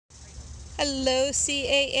Hello,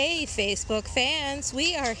 CAA Facebook fans.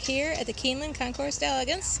 We are here at the Keeneland Concours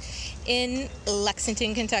d'Elegance in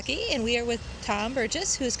Lexington, Kentucky, and we are with Tom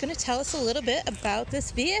Burgess, who's going to tell us a little bit about this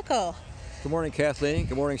vehicle. Good morning, Kathleen.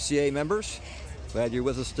 Good morning, CA members. Glad you're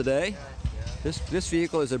with us today. This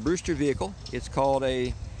vehicle is a Brewster vehicle. It's called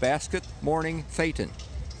a Basket Morning Phaeton,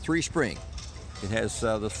 3-spring. It has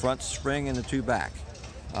the front spring and the two back.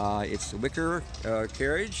 It's a wicker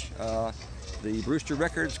carriage. The Brewster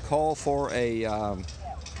records call for a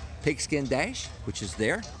pigskin dash, which is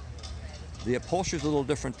there. The upholstery is a little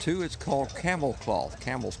different too. It's called camel's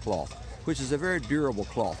cloth, which is a very durable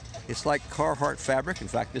cloth. It's like Carhartt fabric. In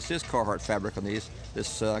fact, this is Carhartt fabric on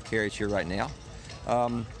this carriage here right now.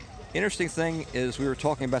 Interesting thing is we were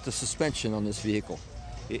talking about the suspension on this vehicle.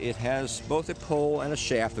 It has both a pole and a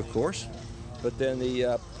shaft, of course, but then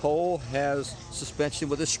the pole has suspension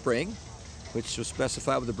with a spring, which was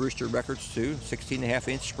specified with the Brewster records too,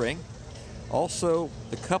 16.5-inch spring. Also,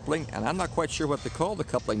 the coupling, and I'm not quite sure what to call the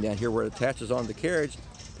coupling down here where it attaches on the carriage,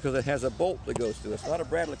 because it has a bolt that goes through it. It's not a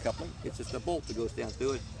Bradley coupling, it's just a bolt that goes down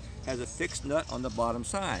through it. It has a fixed nut on the bottom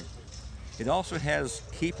side. It also has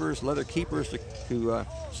keepers, leather keepers to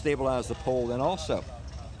stabilize the pole then also.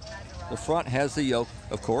 The front has the yoke,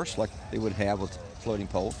 of course, like they would have with floating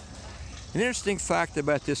pole. An interesting fact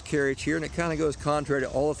about this carriage here, and it kind of goes contrary to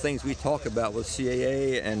all the things we talk about with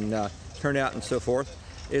CAA and turnout and so forth,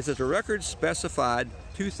 is that the record specified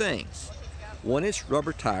two things. One is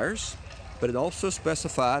rubber tires, but it also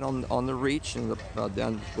specified on the reach and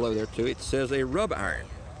down below there too, it says a rub iron.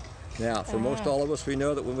 Now, for most all of us, we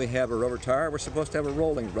know that when we have a rubber tire, we're supposed to have a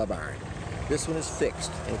rolling rub iron. This one is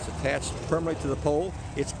fixed, and it's attached permanently to the pole.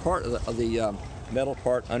 It's part of the metal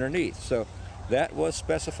part underneath. So that was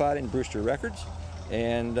specified in Brewster records,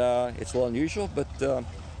 and it's a little unusual, but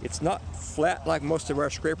it's not flat like most of our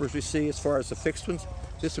scrapers we see as far as the fixed ones.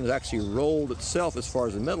 This one is actually rolled itself as far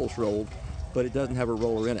as the metal's rolled, but it doesn't have a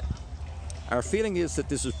roller in it. Our feeling is that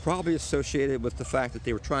this is probably associated with the fact that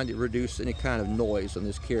they were trying to reduce any kind of noise on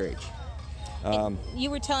this carriage.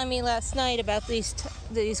 You were telling me last night about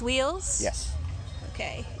these wheels? Yes.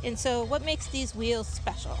 Okay, and so what makes these wheels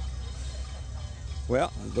special?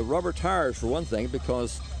 Well, the rubber tires for one thing,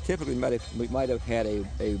 because typically we might have had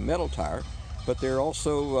a metal tire, but they're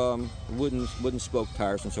also wooden spoke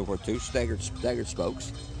tires and so forth too, staggered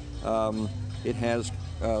spokes. It has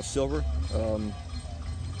silver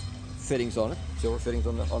fittings on it, silver fittings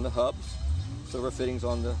on the hubs, silver fittings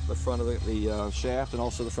on the front of the shaft, and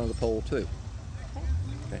also the front of the pole too.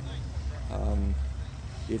 Okay.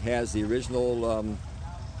 It has the original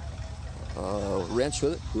wrench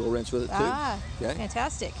with it, wheel wrench with it too. Okay.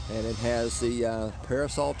 Fantastic. And it has the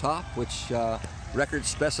parasol top, which record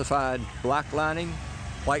specified black lining,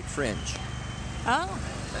 white fringe. Oh.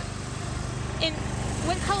 And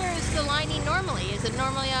what color is the lining normally? Is it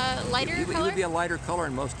normally a lighter color? It would be a lighter color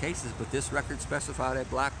in most cases, but this record specified a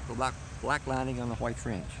black lining on the white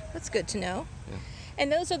fringe. That's good to know. Yeah.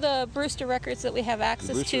 And those are the Brewster records that we have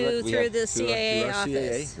access to through the CAA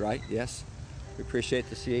office. CAA, right, yes. We appreciate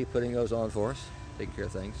the CAA putting those on for us, taking care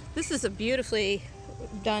of things. This is a beautifully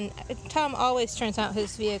done. Tom always turns out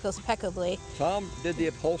his vehicles impeccably. Tom did the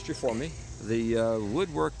upholstery for me. The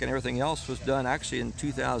woodwork and everything else was done actually in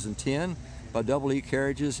 2010 by Double E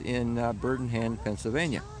Carriages in Burden,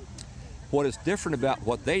 Pennsylvania. What is different about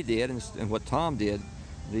what they did and what Tom did,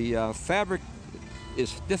 the fabric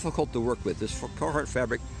is difficult to work with. This Carhartt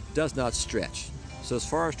fabric does not stretch. So as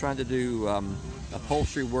far as trying to do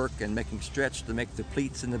upholstery work and making stretch to make the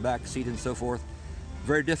pleats in the back seat and so forth,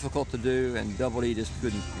 very difficult to do, and Double E just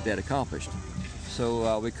couldn't get that accomplished.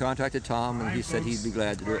 So we contacted Tom, and he said he'd be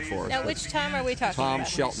glad to do it for us. Now, which Tom are we talking about? Tom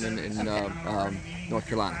Shelton in North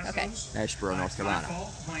Carolina. Okay. Asheboro, North Carolina.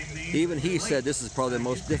 Even he said this is probably the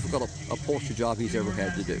most difficult upholstery job he's ever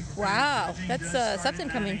had to do. Wow, that's something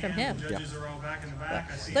coming from him. Yeah. Well,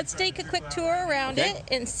 let's take a quick tour around it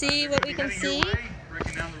and see what we can see.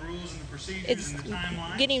 It's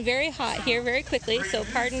getting very hot here very quickly, so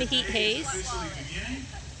pardon the heat haze.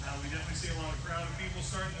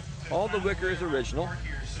 All the wicker is original.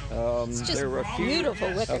 It's just there were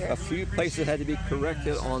beautiful wicker. A few places had to be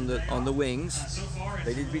corrected on the wings.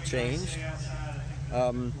 They need to be changed.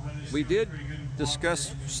 We did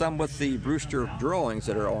discuss some with the Brewster drawings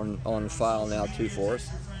that are on file now too for us.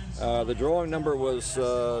 The drawing number was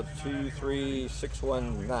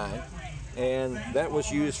 23619, and that was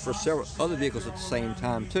used for several other vehicles at the same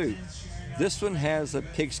time too. This one has a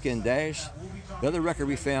pigskin dash. The other record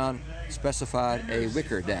we found specified a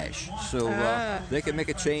wicker dash. So they could make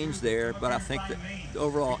a change there, but I think that the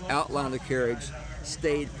overall outline of the carriage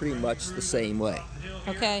stayed pretty much the same way.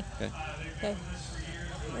 Okay. Okay.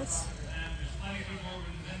 plenty of people over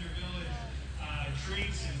in the vendor village,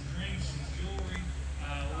 treats and drinks and jewelry.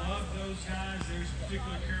 Love those guys. There's a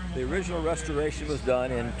particular caramel. The original restoration was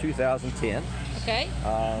done in 2010. Okay.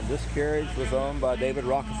 This carriage was owned by David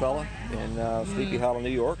Rockefeller in Sleepy Hollow, New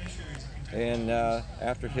York. And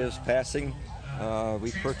after his passing,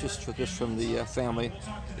 we purchased this from the family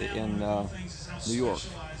in New York.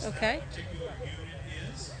 Okay.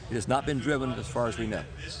 It has not been driven as far as we know.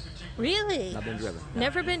 Really? Not been driven.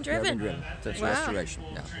 Never been driven? Never been driven since Wow. restoration.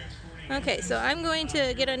 No. Okay, so I'm going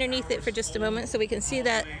to get underneath it for just a moment so we can see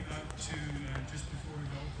that. Just before we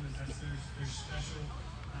go, because there's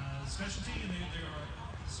specialty, and they are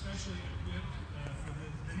especially equipped for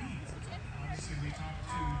the needs. Obviously, we talked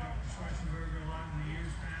to Dr. Schweitzenberger a lot in the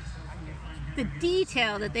years past. Hopefully we'll find The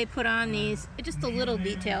detail that they put on these, just the little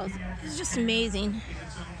details, it's just amazing.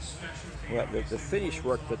 Well, the finish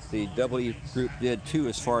work that the W group did too,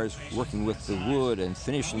 as far as working with the wood and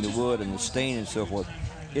finishing the wood and the stain and so forth,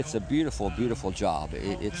 it's a beautiful, beautiful job.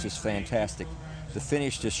 It's just fantastic. The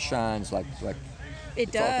finish just shines like It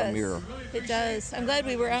it's off a does. mirror. It does. I'm glad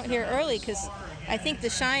we were out here early because I think the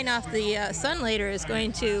shine off the sun later is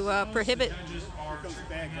going to prohibit.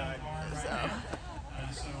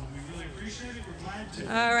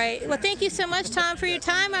 All right. Well, thank you so much, Tom, for your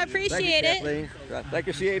time. I appreciate Thank you, it. Kathleen. Thank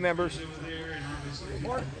you, CA members.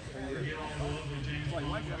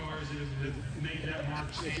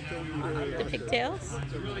 The pigtails.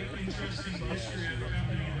 It's a really interesting history of a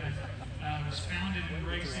company that was founded in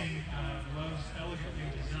racing, loves elegantly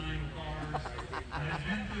designed cars, and has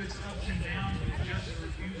been through its ups and downs, but just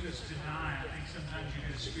refuses to die. I think sometimes you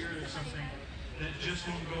get a spirit of something that just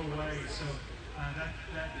won't go away. So that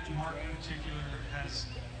mark in particular has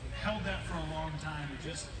held that for a long time. It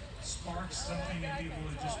just sparks something in people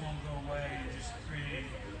that just won't go away and just create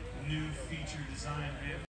new feature design vehicles.